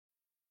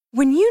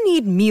When you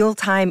need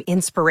mealtime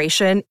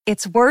inspiration,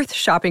 it's worth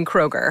shopping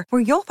Kroger,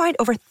 where you'll find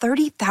over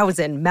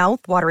 30,000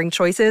 mouth-watering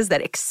choices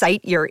that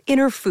excite your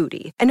inner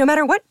foodie. And no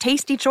matter what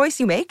tasty choice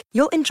you make,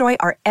 you'll enjoy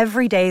our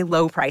everyday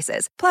low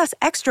prices, plus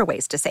extra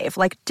ways to save,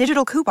 like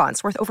digital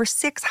coupons worth over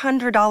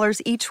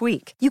 $600 each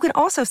week. You can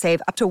also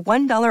save up to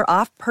 $1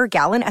 off per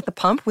gallon at the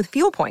pump with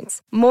fuel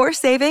points. More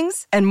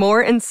savings and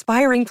more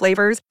inspiring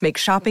flavors make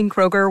shopping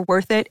Kroger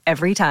worth it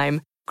every time.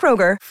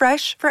 Kroger,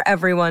 fresh for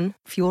everyone.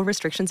 Fuel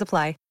restrictions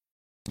apply.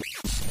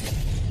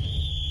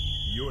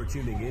 You're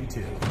tuning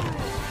into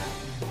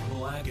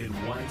Black and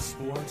White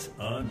Sports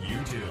on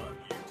YouTube.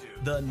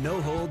 The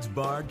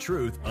no-holds-barred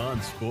truth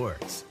on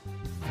sports.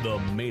 The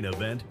main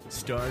event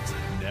starts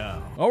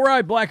now. All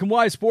right, Black and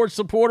White Sports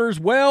supporters.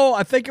 Well,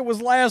 I think it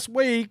was last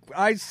week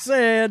I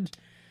said,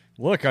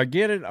 look, I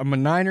get it. I'm a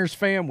Niners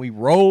fan. We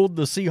rolled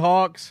the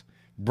Seahawks.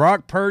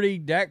 Brock Purdy,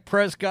 Dak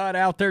Prescott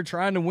out there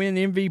trying to win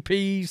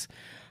MVPs.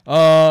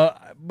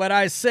 But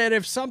I said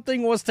if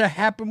something was to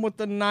happen with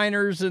the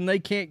Niners and they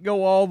can't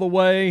go all the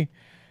way,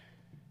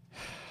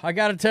 I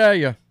got to tell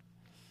you,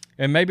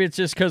 and maybe it's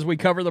just because we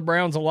cover the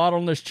Browns a lot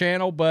on this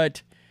channel,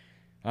 but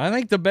I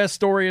think the best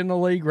story in the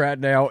league right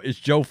now is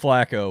Joe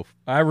Flacco.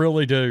 I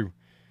really do.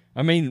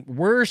 I mean,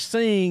 we're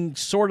seeing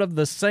sort of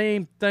the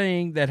same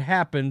thing that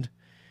happened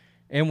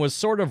and was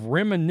sort of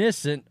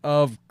reminiscent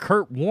of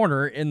Kurt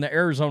Warner in the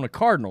Arizona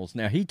Cardinals.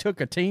 Now, he took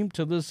a team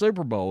to the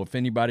Super Bowl, if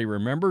anybody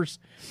remembers,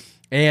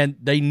 and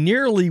they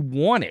nearly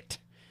won it.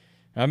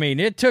 I mean,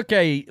 it took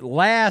a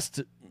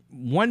last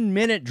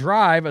 1-minute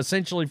drive,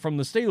 essentially, from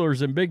the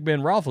Steelers and Big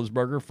Ben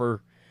Roethlisberger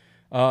for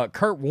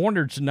Kurt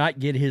Warner to not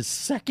get his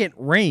second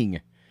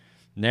ring.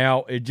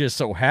 Now, it just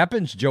so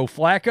happens Joe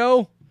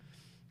Flacco,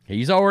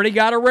 he's already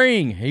got a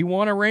ring. He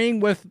won a ring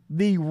with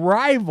the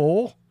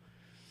rival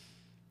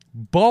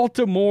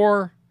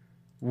Baltimore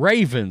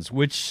Ravens,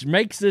 which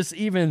makes this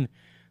even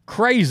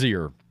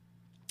crazier.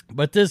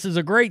 But this is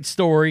a great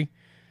story.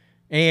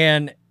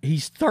 And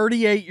he's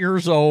 38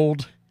 years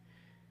old,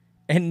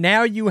 and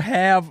now you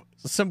have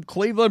some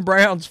Cleveland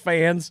Browns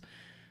fans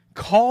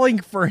calling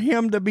for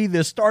him to be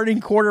the starting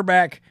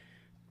quarterback,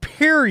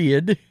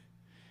 period.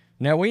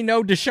 Now, we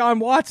know Deshaun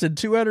Watson,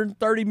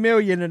 $230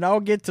 million, and I'll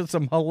get to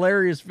some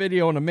hilarious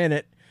video in a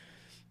minute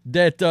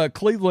that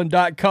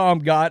Cleveland.com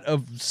got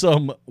of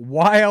some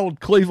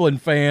wild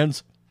Cleveland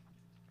fans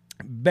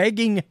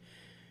begging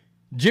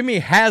Jimmy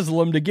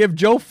Haslam to give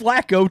Joe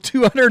Flacco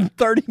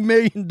 $230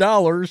 million.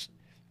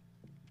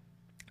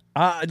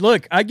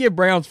 Look, I give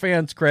Browns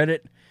fans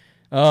credit.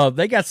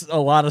 They got a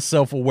lot of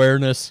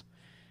self-awareness,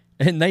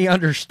 and they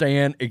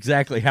understand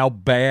exactly how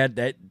bad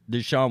that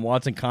Deshaun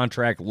Watson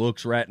contract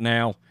looks right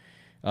now.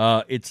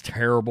 It's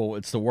terrible.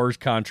 It's the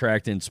worst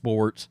contract in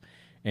sports,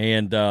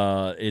 and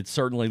it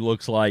certainly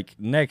looks like,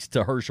 next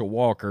to Herschel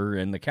Walker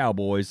and the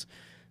Cowboys,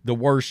 the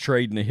worst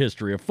trade in the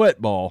history of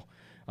football.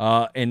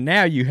 And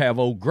now you have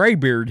old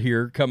Graybeard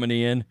here coming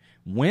in,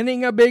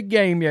 winning a big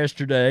game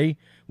yesterday.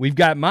 We've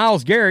got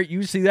Myles Garrett.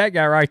 You see that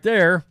guy right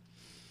there.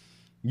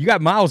 You got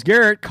Myles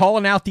Garrett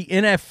calling out the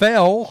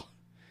NFL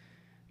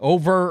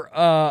over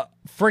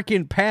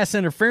freaking pass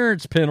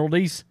interference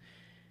penalties.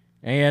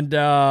 And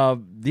the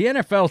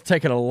NFL's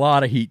taking a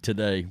lot of heat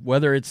today,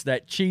 whether it's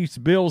that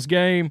Chiefs-Bills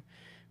game,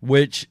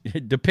 which,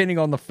 depending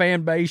on the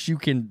fan base, you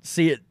can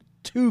see it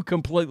two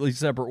completely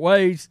separate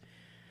ways.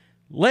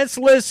 Let's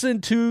listen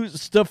to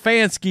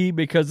Stefanski,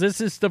 because this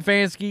is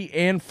Stefanski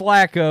and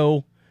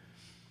Flacco.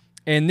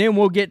 And then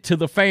we'll get to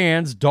the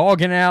fans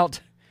dogging out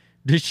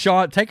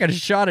Deshaun, taking a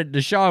shot at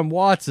Deshaun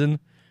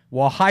Watson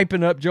while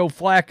hyping up Joe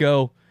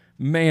Flacco.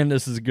 Man,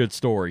 this is a good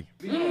story.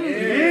 Okay,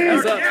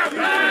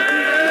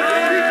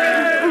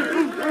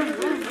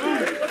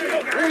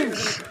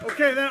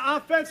 then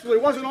offensively,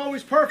 it wasn't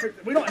always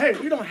perfect. We don't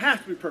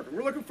have to be perfect.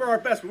 We're looking for our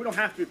best, but we don't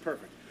have to be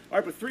perfect. All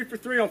right, but 3 for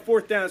 3 on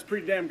fourth down is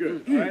pretty damn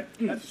good. All right,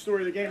 that's the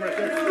story of the game right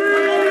there.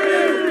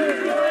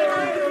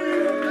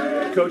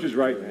 The coach is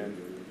right, man.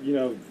 You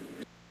know,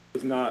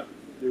 it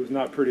was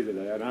not pretty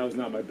today, and I was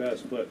not my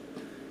best, but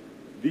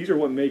these are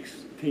what makes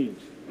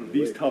teams,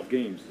 these tough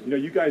games. You know,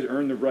 you guys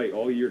earn the right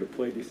all year to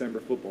play December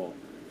football,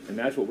 and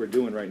that's what we're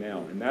doing right now,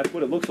 and that's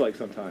what it looks like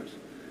sometimes.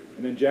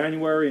 And then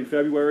January and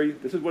February,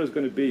 this is what it's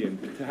going to be,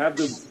 and to have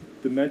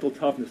the mental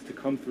toughness to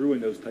come through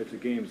in those types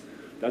of games,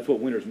 that's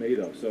what winter's made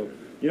of. So,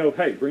 you know,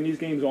 hey, bring these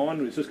games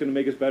on. It's just going to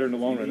make us better in the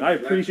long run. I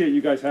appreciate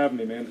you guys having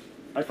me, man.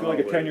 I feel like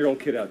a 10-year-old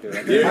kid out there.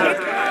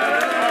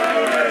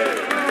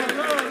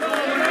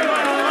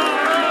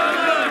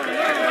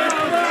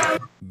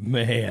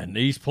 Man,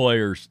 these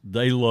players,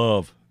 they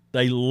love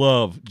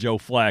Joe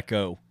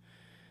Flacco.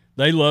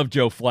 They love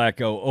Joe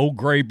Flacco. Old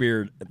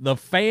Graybeard. The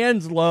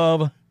fans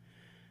love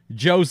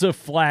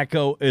Joseph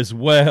Flacco as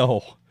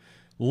well.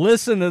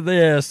 Listen to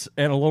this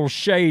and a little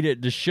shade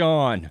at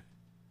Deshaun.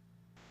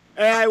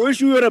 Hey, I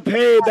wish we would have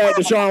paid that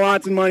Deshaun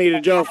Watson money to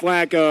Joe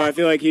Flacco. I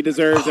feel like he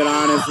deserves it,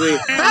 honestly.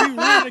 And we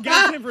ran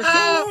against him for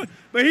so long,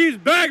 but he's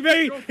back,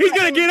 baby. He's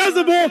going to get us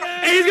the ball,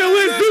 and he's going to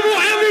win Super Bowl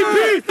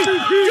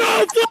MVP.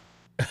 Joe Flacco!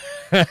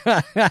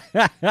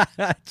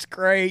 That's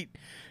great.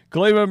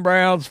 Cleveland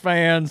Browns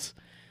fans,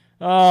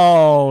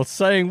 Oh,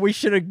 saying we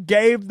should have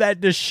gave that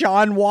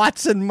Deshaun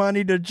Watson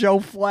money to Joe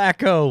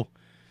Flacco.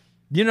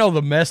 You know,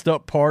 the messed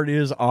up part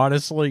is,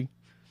 honestly,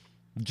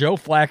 Joe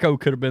Flacco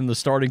could have been the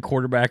starting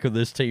quarterback of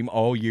this team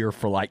all year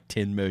for like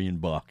 $10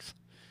 million.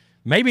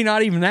 Maybe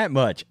not even that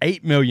much,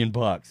 $8 million.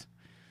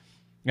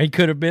 He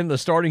could have been the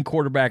starting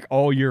quarterback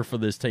all year for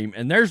this team.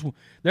 And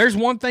there's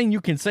one thing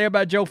you can say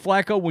about Joe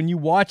Flacco when you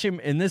watch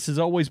him, and this has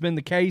always been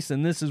the case,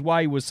 and this is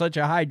why he was such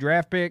a high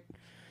draft pick.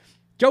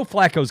 Joe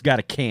Flacco's got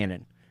a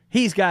cannon.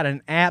 He's got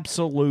an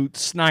absolute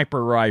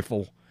sniper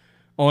rifle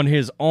on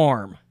his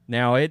arm.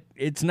 Now,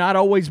 it's not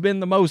always been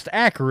the most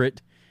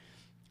accurate,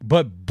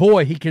 but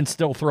boy, he can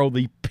still throw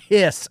the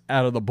piss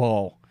out of the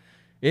ball.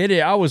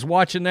 I was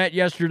watching that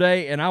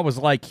yesterday, and I was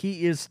like,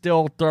 he is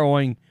still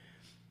throwing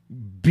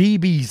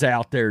BBs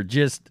out there,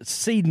 just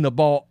seeding the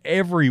ball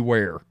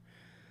everywhere.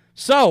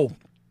 So,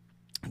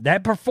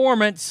 that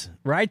performance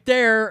right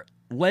there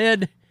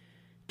led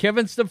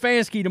Kevin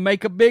Stefanski to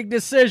make a big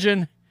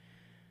decision.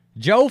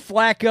 Joe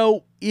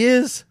Flacco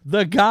is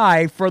the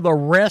guy for the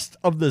rest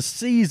of the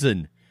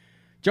season.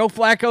 Joe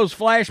Flacco's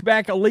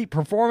flashback elite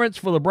performance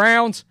for the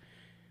Browns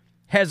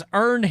has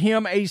earned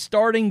him a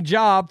starting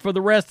job for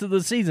the rest of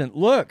the season.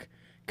 Look,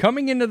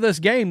 coming into this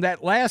game,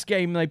 that last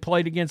game they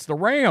played against the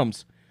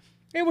Rams,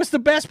 it was the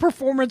best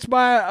performance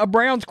by a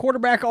Browns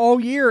quarterback all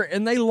year,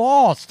 and they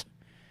lost.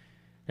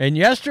 And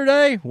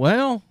yesterday,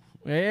 well,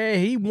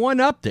 he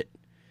one-upped it.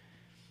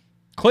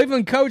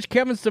 Cleveland coach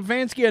Kevin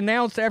Stefanski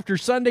announced after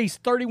Sunday's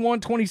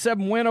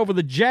 31-27 win over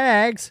the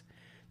Jags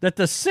that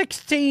the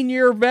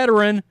 16-year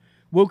veteran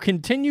will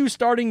continue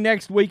starting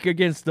next week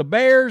against the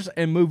Bears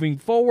and moving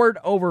forward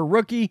over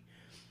rookie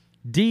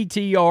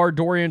DTR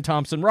Dorian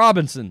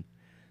Thompson-Robinson.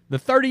 The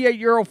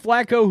 38-year-old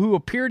Flacco, who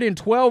appeared in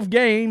 12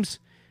 games,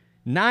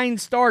 9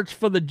 starts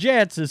for the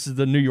Jets, this is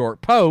the New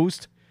York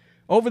Post,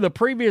 over the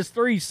previous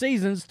 3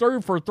 seasons, threw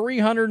for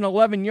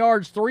 311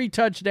 yards, 3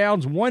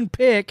 touchdowns, 1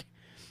 pick,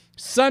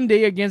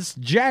 Sunday against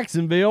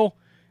Jacksonville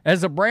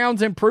as the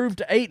Browns improved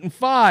to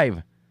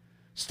 8-5.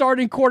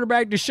 Starting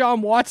quarterback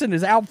Deshaun Watson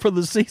is out for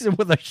the season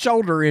with a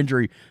shoulder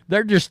injury.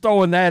 They're just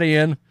throwing that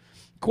in.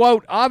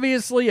 Quote,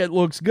 obviously it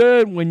looks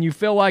good when you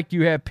feel like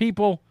you have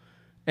people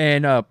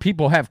and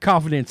people have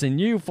confidence in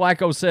you.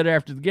 Flacco said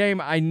after the game,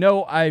 I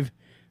know I've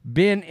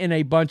been in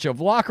a bunch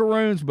of locker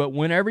rooms, but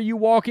whenever you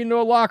walk into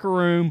a locker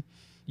room,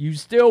 you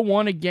still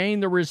want to gain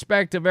the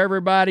respect of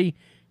everybody.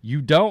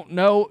 You don't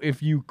know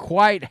if you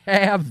quite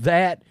have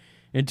that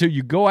until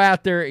you go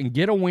out there and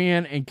get a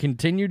win and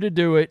continue to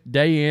do it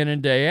day in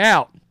and day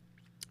out.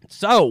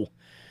 So,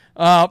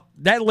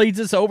 that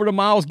leads us over to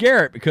Myles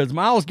Garrett, because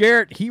Myles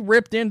Garrett, he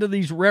ripped into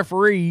these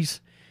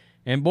referees,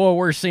 and boy,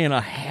 we're seeing a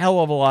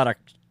hell of a lot of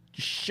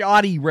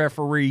shoddy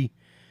referee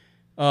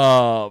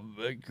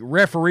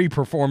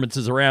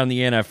performances around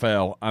the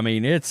NFL. I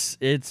mean,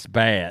 it's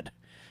bad.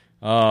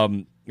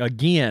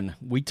 Again,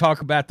 we talk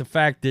about the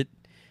fact that,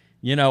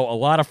 you know, a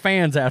lot of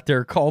fans out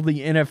there call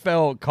the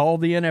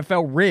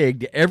NFL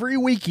rigged every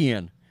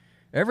weekend.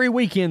 Every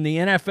weekend, the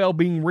NFL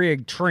being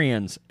rigged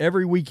trends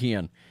every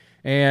weekend.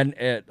 And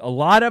a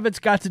lot of it's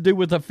got to do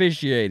with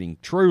officiating,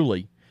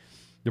 truly.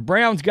 The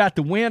Browns got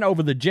the win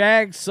over the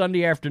Jags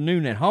Sunday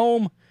afternoon at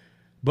home,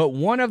 but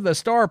one of the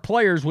star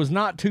players was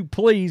not too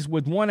pleased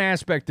with one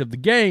aspect of the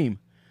game.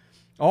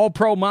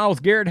 All-Pro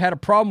Myles Garrett had a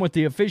problem with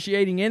the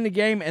officiating in the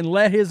game and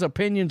let his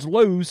opinions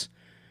loose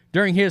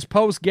during his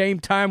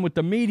post-game time with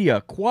the media.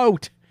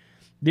 Quote,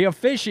 the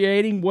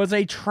officiating was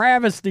a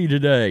travesty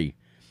today.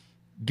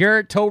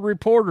 Garrett told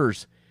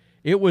reporters,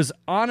 it was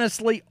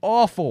honestly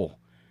awful.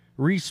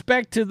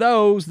 Respect to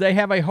those, they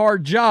have a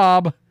hard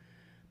job,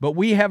 but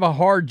we have a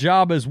hard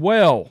job as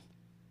well.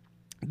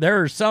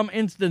 There are some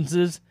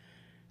instances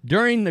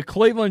during the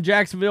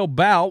Cleveland-Jacksonville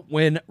bout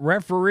when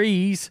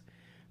referees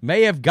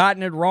may have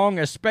gotten it wrong,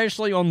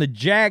 especially on the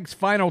Jags'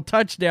 final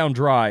touchdown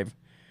drive.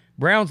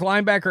 Browns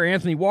linebacker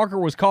Anthony Walker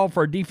was called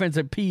for a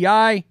defensive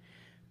PI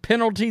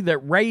penalty that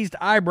raised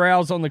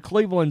eyebrows on the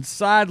Cleveland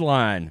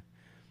sideline.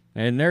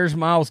 And there's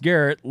Myles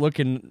Garrett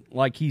looking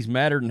like he's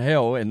madder than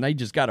hell, and they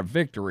just got a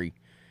victory.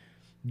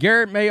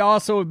 Garrett may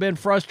also have been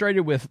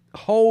frustrated with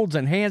holds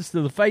and hands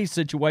to the face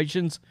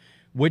situations,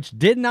 which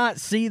did not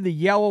see the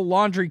yellow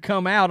laundry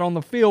come out on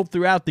the field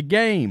throughout the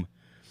game.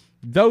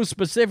 Those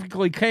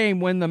specifically came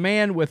when the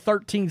man with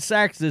 13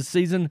 sacks this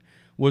season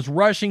was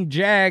rushing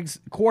Jags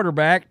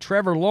quarterback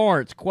Trevor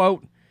Lawrence.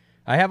 Quote,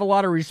 I have a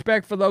lot of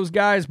respect for those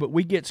guys, but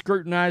we get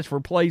scrutinized for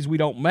plays we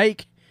don't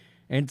make,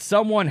 and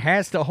someone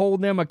has to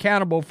hold them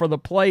accountable for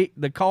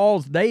the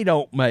calls they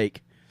don't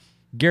make.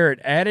 Garrett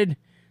added,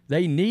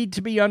 they need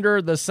to be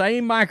under the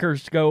same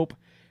microscope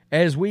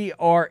as we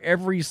are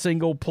every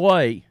single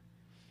play.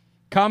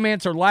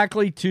 Comments are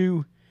likely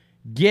to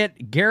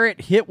get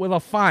Garrett hit with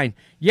a fine.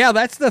 Yeah,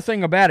 that's the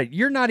thing about it.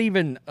 You're not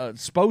even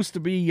supposed to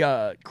be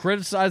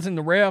criticizing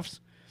the refs.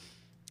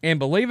 And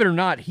believe it or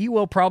not, he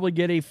will probably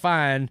get a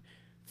fine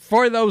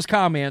for those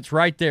comments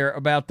right there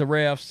about the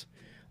refs.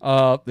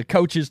 The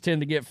coaches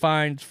tend to get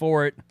fines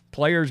for it.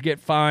 Players get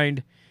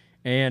fined.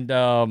 And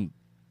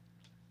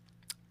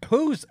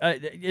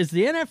is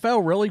the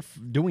NFL really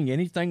doing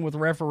anything with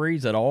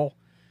referees at all?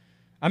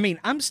 I mean,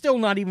 I'm still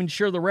not even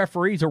sure the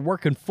referees are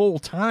working full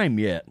time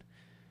yet.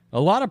 A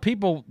lot of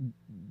people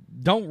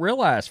don't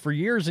realize for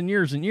years and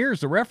years and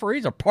years, the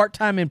referees are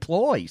part-time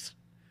employees.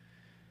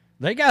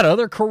 They got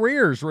other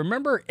careers.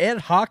 Remember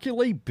Ed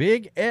Hockley,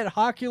 big Ed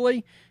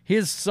Hockley?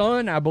 His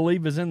son, I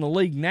believe, is in the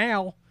league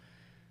now.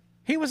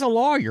 He was a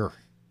lawyer.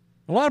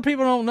 A lot of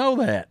people don't know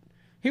that.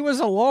 He was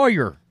a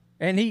lawyer,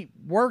 and he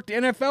worked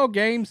NFL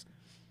games.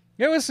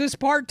 It was his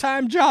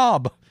part-time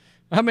job.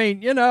 I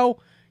mean,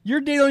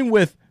 you're dealing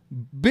with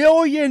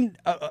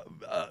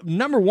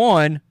number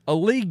one, a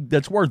league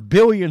that's worth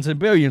billions and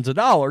billions of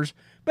dollars,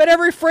 but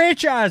every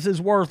franchise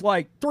is worth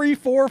like $3,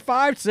 $4, $5,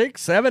 $6,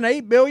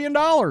 $7, $8 billion.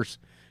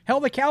 Hell,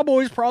 the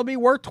Cowboys probably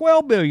worth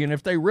 $12 billion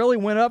if they really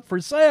went up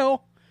for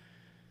sale.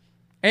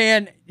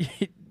 And,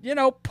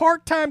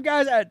 part-time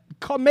guys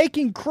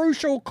making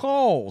crucial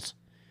calls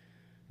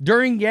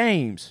during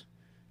games.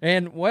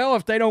 And, well,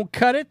 if they don't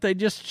cut it, they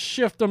just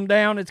shift them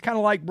down. It's kind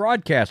of like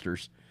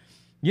broadcasters.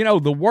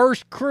 The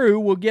worst crew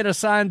will get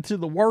assigned to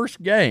the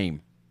worst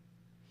game.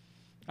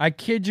 I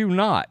kid you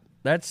not.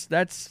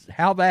 That's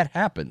how that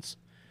happens.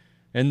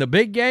 And the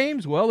big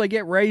games, well, they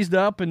get raised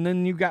up, and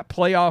then you've got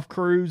playoff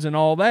crews and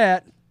all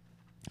that.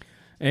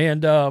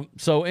 And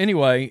so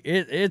anyway,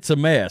 it's a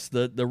mess.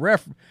 The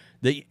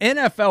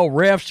NFL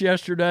refs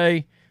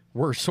yesterday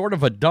were sort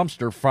of a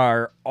dumpster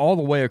fire all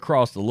the way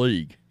across the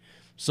league.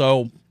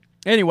 So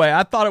anyway,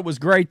 I thought it was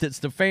great that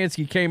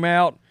Stefanski came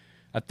out.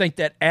 I think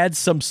that adds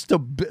some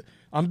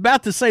I'm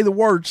about to say the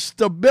word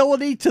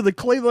stability to the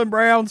Cleveland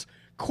Browns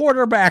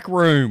quarterback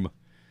room.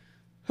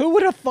 Who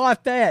would have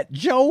thought that?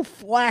 Joe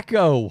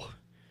Flacco,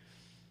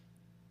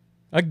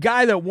 a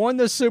guy that won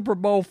the Super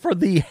Bowl for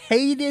the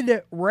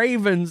hated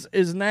Ravens,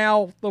 is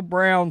now the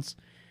Browns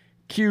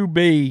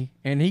QB,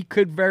 and he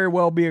could very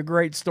well be a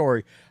great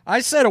story. I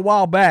said a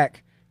while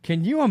back,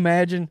 can you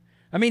imagine?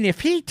 I mean,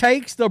 if he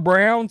takes the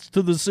Browns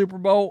to the Super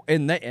Bowl,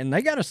 and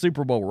they got a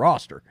Super Bowl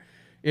roster,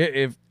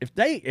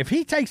 if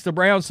he takes the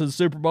Browns to the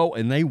Super Bowl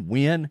and they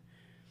win,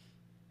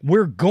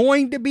 we're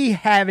going to be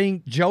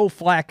having Joe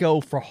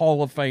Flacco for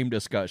Hall of Fame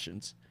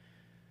discussions,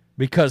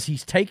 because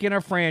he's taken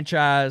a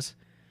franchise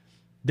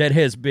that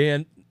has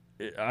been,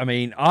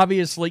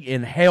 obviously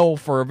in hell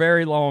for a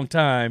very long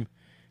time,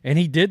 and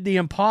he did the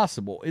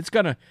impossible.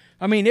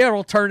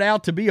 It'll turn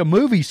out to be a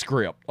movie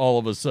script all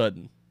of a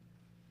sudden.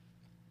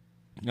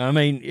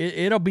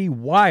 It'll be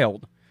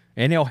wild,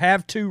 and he'll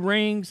have 2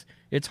 rings.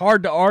 It's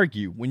hard to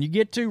argue. When you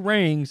get 2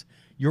 rings,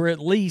 you're at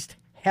least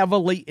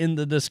heavily in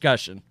the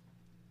discussion.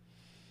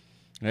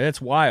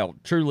 It's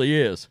wild. Truly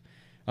is.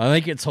 I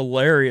think it's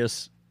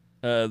hilarious,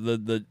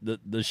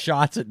 the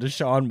shots at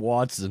Deshaun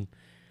Watson.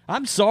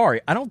 I'm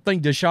sorry. I don't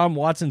think Deshaun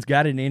Watson's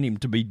got it in him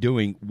to be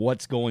doing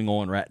what's going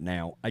on right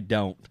now. I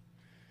don't.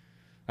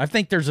 I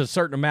think there's a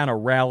certain amount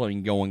of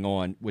rallying going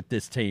on with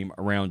this team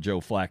around Joe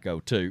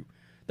Flacco, too.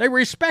 They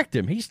respect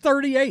him. He's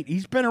 38.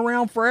 He's been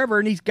around forever,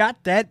 and he's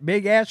got that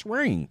big-ass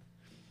ring.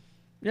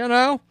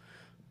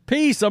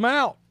 Peace. I'm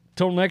out.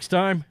 Till next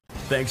time.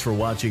 Thanks for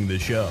watching the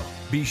show.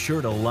 Be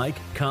sure to like,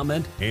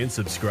 comment, and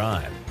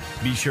subscribe.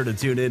 Be sure to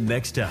tune in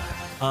next time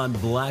on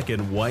Black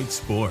and White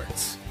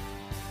Sports.